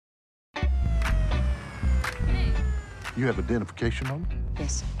You have identification on them?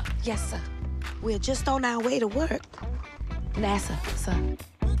 Yes, sir. Yes, sir. We're just on our way to work. NASA, sir.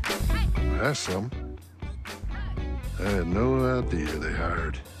 That's something. I had no idea they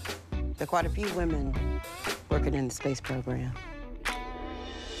hired. There are quite a few women working in the space program.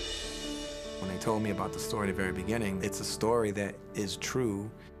 When they told me about the story at the very beginning, it's a story that is true.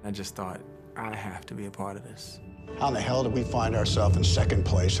 I just thought, I have to be a part of this. How in the hell did we find ourselves in second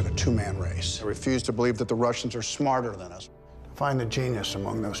place in a two-man race? I refuse to believe that the Russians are smarter than us. Find the genius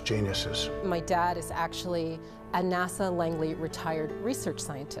among those geniuses. My dad is actually a NASA Langley retired research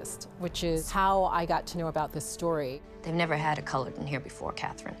scientist, which is how I got to know about this story. They've never had a colored in here before,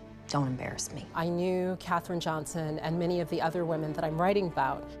 Katherine. Don't embarrass me. I knew Katherine Johnson and many of the other women that I'm writing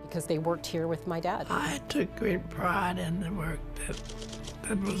about because they worked here with my dad. I took great pride in the work that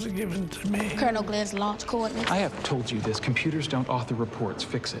was given to me. Colonel Glen's launch coordinates. I have told you this. Computers don't author reports.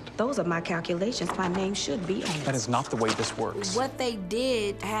 Fix it. Those are my calculations. My name should be on it. That is not the way this works. What they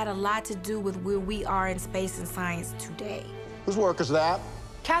did had a lot to do with where we are in space and science today. Whose work is that?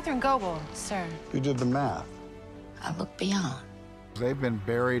 Catherine Goebel, sir. You did the math. I look beyond. They've been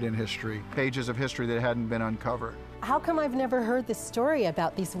buried in history, pages of history that hadn't been uncovered. How come I've never heard this story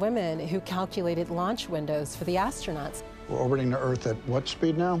about these women who calculated launch windows for the astronauts? We're orbiting the Earth at what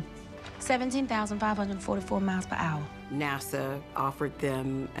speed now? 17,544 miles per hour. NASA offered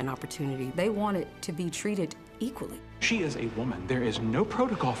them an opportunity. They wanted to be treated equally. She is a woman. There is no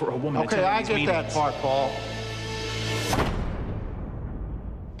protocol for a woman to Okay, attend I these get meetings. that part, Paul.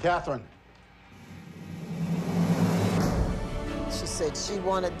 Katherine. She said she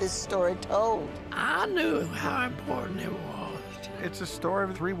wanted this story told. I knew how important it was. It's a story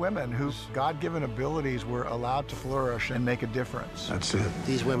of three women whose God-given abilities were allowed to flourish and make a difference. That's it.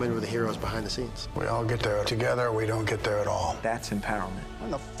 These women were the heroes behind the scenes. We all get there together, or we don't get there at all. That's empowerment. We're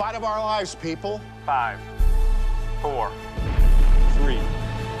in the fight of our lives, people. 5, 4, 3, 2,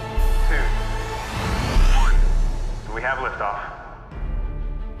 1. We have liftoff.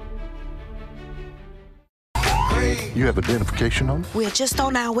 You have identification on them? We're just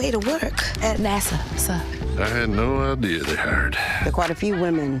on our way to work. At NASA, sir. I had no idea they hired. There are quite a few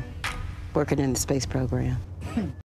women working in the space program.